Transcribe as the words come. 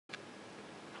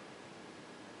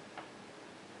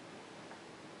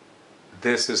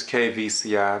This is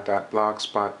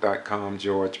kvci.blogspot.com,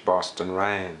 George Boston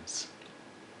Ryan's.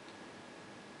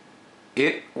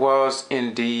 It was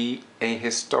indeed a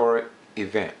historic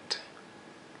event.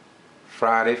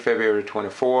 Friday, February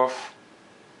 24th,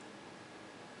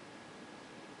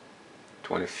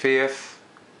 25th,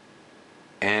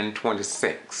 and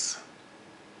 26th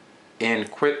in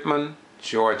Quitman,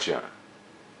 Georgia,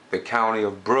 the county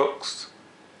of Brooks,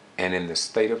 and in the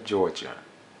state of Georgia.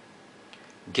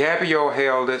 G.B.R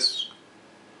held its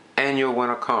annual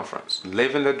winter conference,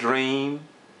 Living the Dream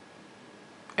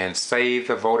and Save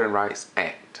the Voting Rights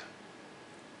Act.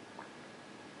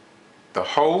 The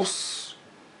hosts,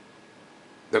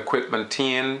 the Quitman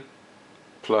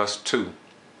 10+2,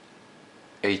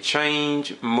 a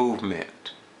change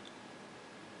movement.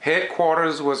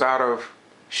 Headquarters was out of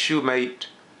Shoemate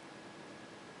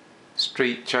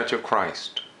Street, Church of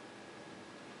Christ.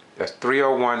 That's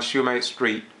 301 Shoemate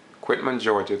Street, Quitman,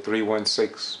 Georgia,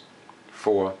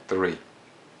 31643.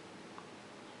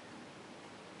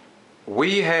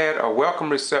 We had a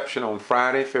welcome reception on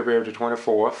Friday, February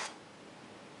 24th.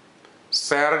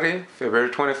 Saturday, February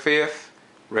 25th,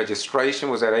 registration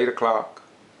was at 8 o'clock.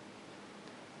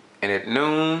 And at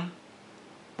noon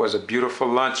was a beautiful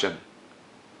luncheon,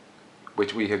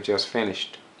 which we have just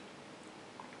finished.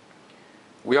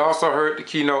 We also heard the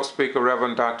keynote speaker,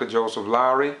 Reverend Dr. Joseph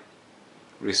Lowry,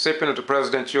 recipient of the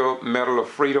Presidential Medal of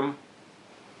Freedom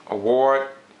Award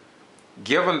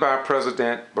given by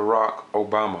President Barack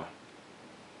Obama.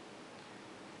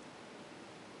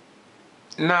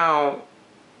 Now,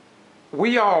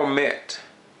 we all met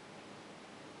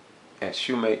at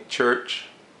Shoemate Church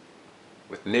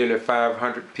with nearly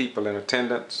 500 people in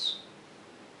attendance.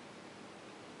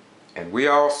 And we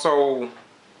also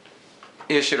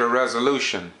issued a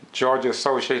resolution, Georgia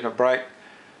Association of Black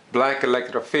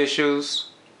Elected Officials,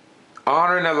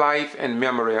 honoring the life and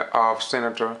memory of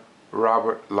Senator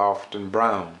Robert Lofton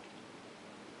Brown.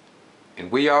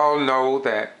 And we all know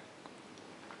that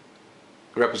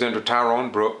Representative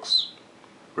Tyrone Brooks,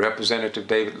 Representative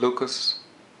David Lucas,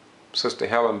 Sister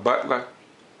Helen Butler,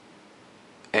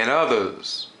 and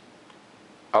others,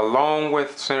 along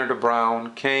with Senator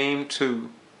Brown, came to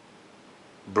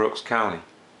Brooks County,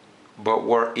 but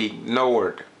were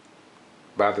ignored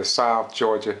by the South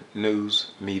Georgia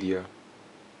news media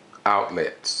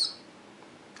outlets.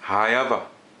 However,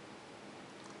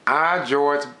 I,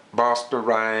 George Boston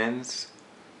Ryan's,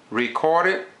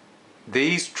 recorded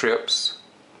these trips,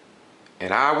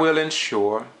 and I will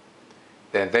ensure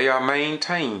that they are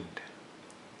maintained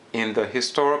in the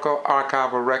historical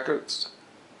archival records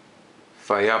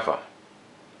forever,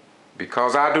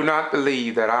 because I do not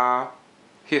believe that our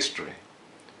history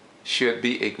should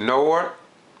be ignored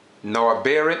nor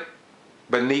buried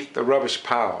beneath the rubbish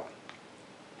pile,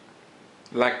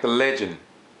 like the legend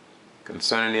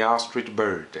concerning the ostrich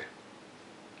bird.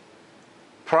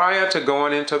 Prior to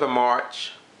going into the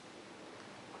march,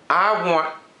 I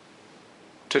want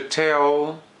to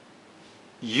tell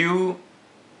you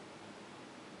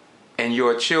and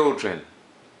your children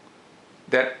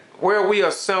that where we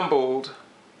assembled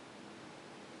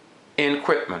in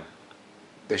Quitman,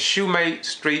 the Shoemate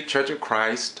Street Church of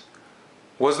Christ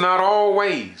was not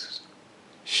always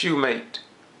Shoemate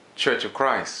Church of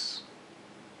Christ.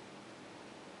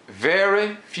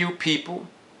 Very few people,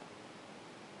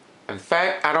 in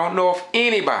fact, I don't know if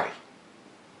anybody,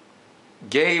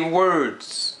 gave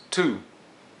words to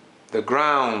the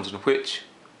grounds in which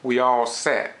we all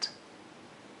sat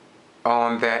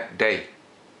on that day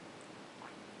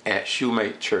at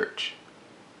Shoemate Church.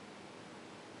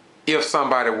 If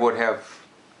somebody would have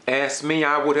asked me,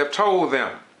 I would have told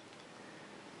them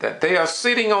that they are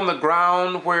sitting on the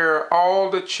ground where all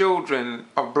the children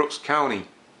of Brooks County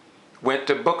went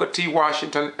to Booker T.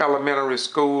 Washington Elementary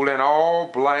School, an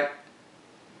all-black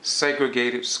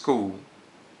segregated school.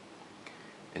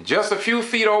 And just a few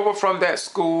feet over from that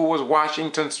school was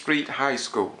Washington Street High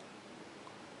School.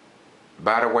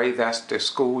 By the way, that's the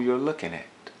school you're looking at.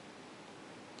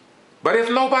 But if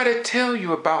nobody tell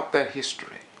you about that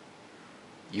history,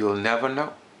 you'll never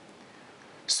know.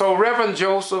 So Reverend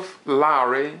Joseph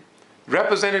Lowry,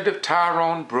 Representative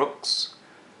Tyrone Brooks,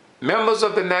 members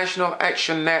of the National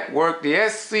Action Network, the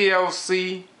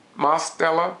SCLC,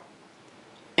 Mostella,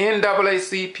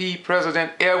 NAACP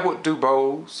President Edward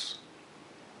DuBose,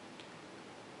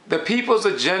 the People's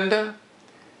Agenda,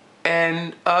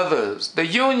 and others, the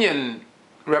union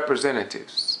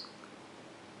representatives,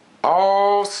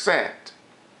 all sat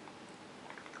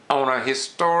on a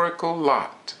historical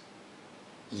lot.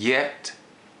 Yet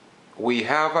we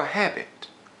have a habit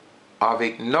of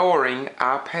ignoring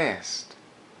our past.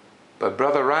 But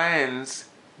Brother Ryan's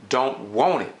don't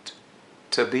want it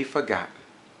to be forgotten.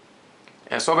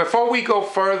 And so before we go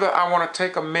further, I want to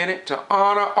take a minute to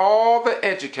honor all the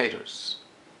educators,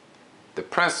 the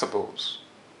principals,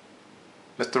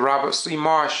 Mr. Robert C.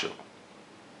 Marshall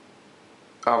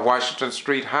of Washington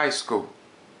Street High School,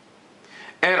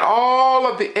 and all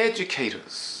of the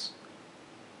educators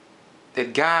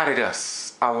that guided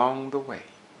us along the way.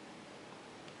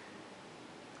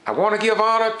 I want to give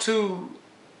honor to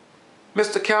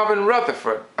Mr. Calvin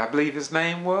Rutherford, I believe his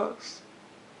name was,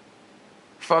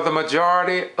 for the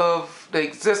majority of the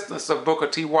existence of Booker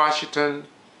T. Washington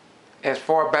as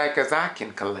far back as I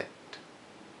can collect.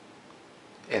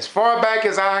 As far back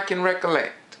as I can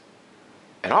recollect.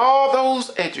 And all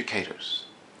those educators.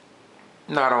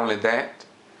 Not only that,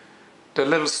 the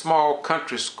little small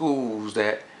country schools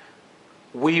that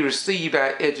we received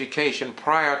our education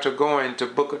prior to going to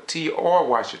Booker T. or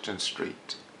Washington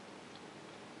Street.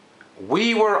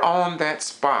 We were on that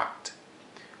spot.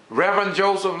 Reverend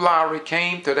Joseph Lowry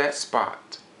came to that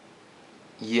spot.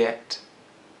 Yet,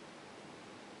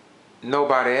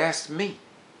 nobody asked me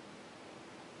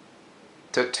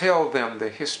to tell them the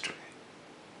history.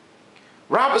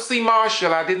 Robert C.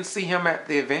 Marshall, I didn't see him at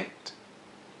the event,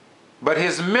 but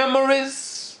his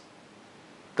memories,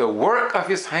 the work of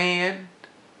his hand,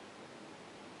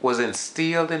 was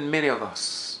instilled in many of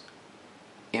us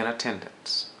in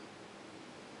attendance.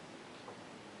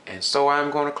 And so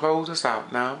I'm going to close this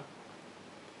out now.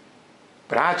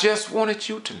 But I just wanted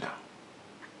you to know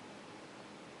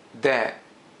that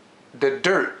the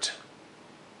dirt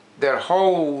that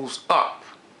holds up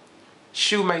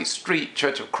Shoemate Street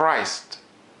Church of Christ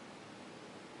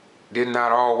did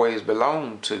not always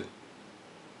belong to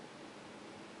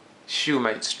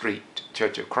Shoemate Street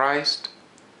Church of Christ.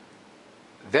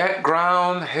 That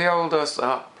ground held us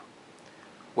up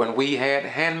when we had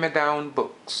hand-me-down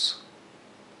books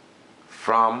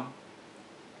from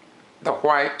the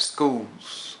white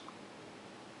schools.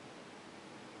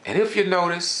 And if you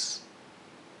notice,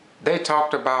 they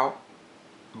talked about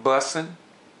busing.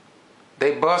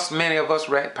 They bused many of us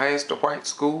right past the white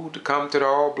school to come to the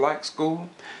all-black school.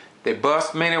 They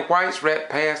bused many whites right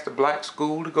past the black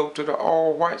school to go to the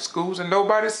all-white schools, and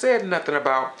nobody said nothing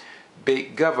about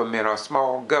big government or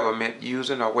small government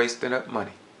using or wasting up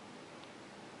money.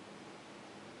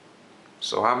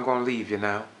 So I'm going to leave you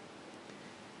now.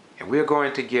 And we're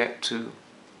going to get to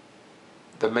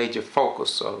the major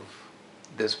focus of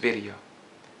this video.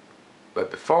 But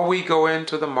before we go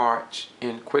into the march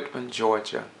in Quitman,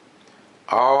 Georgia,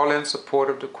 all in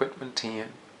support of the Quitman 10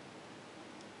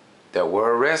 that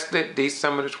were arrested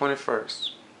December the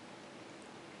 21st,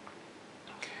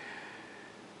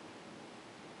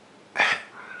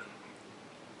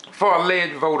 for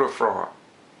alleged voter fraud.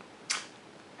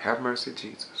 Have mercy,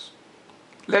 Jesus.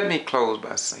 Let me close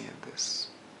by saying this.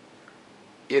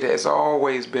 It has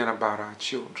always been about our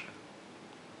children,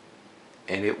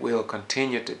 and it will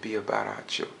continue to be about our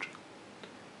children.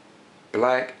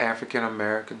 Black African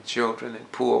American children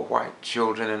and poor white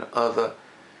children and other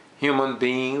human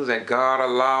beings that God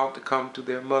allowed to come to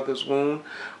their mother's womb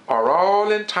are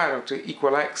all entitled to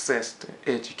equal access to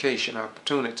education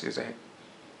opportunities and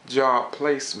job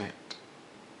placement.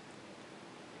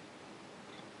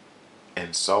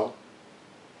 And so,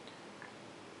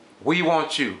 we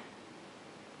want you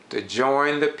to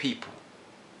join the people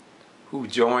who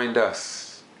joined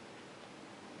us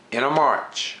in a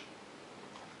march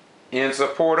in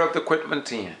support of the Quitman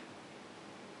 10.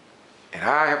 And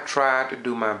I have tried to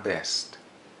do my best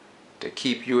to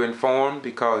keep you informed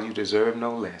because you deserve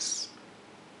no less.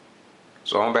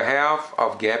 So on behalf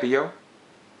of G.B.R,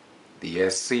 the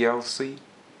SCLC,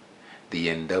 the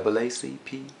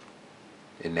NAACP,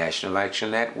 the National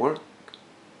Action Network,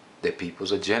 the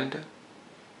People's Agenda,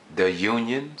 the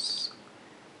unions,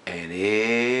 and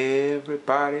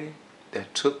everybody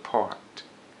that took part,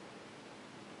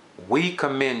 we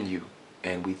commend you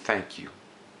and we thank you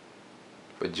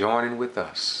for joining with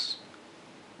us.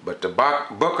 But the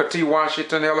Booker T.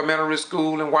 Washington Elementary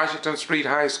School and Washington Street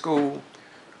High School,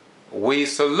 we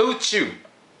salute you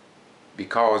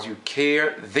because you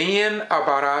care then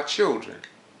about our children.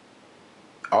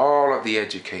 All of the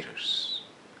educators,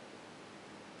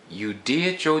 you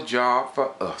did your job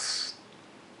for us.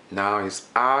 Now it's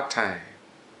our time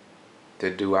to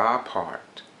do our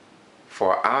part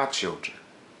for our children.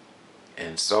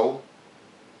 And so,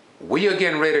 we are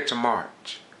getting ready to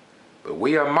march, but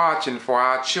we are marching for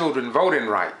our children voting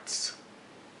rights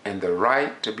and the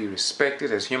right to be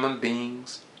respected as human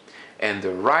beings and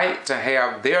the right to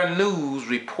have their news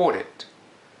reported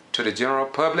to the general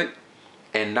public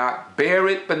and not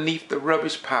buried beneath the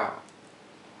rubbish pile.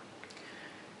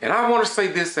 And I want to say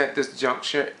this at this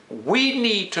juncture. We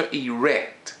need to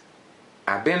erect,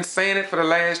 I've been saying it for the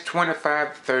last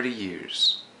 25 to 30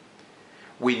 years.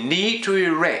 We need to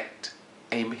erect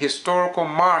a historical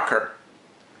marker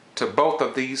to both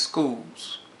of these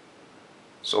schools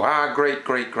so our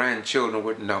great-great-grandchildren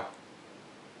would know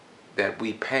that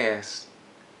we passed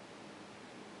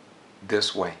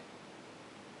this way.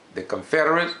 The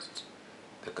Confederates,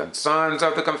 the sons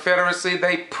of the Confederacy,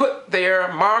 they put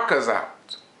their markers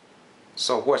out.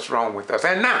 So what's wrong with us?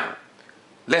 And now,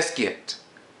 let's get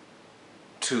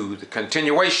to the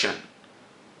continuation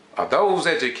of those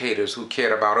educators who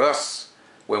cared about us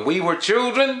when we were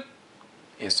children.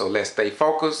 And so let's stay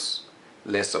focused.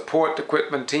 Let's support the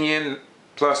Quitman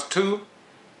 10+2,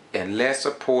 and let's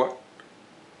support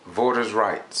voters'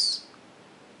 rights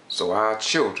so our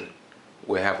children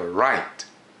will have a right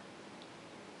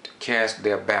to cast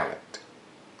their ballot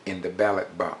in the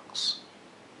ballot box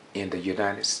in the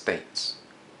United States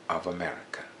of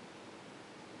America.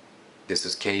 This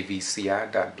is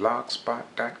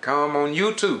kvci.blogspot.com on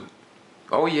YouTube.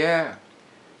 Oh yeah,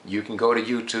 you can go to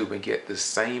YouTube and get the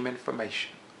same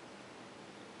information.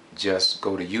 Just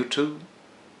go to YouTube,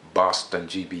 Boston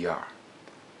G.B.R.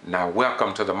 Now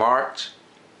welcome to the march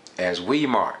as we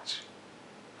march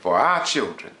for our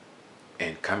children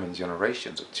and coming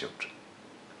generations of children.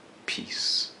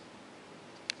 Peace.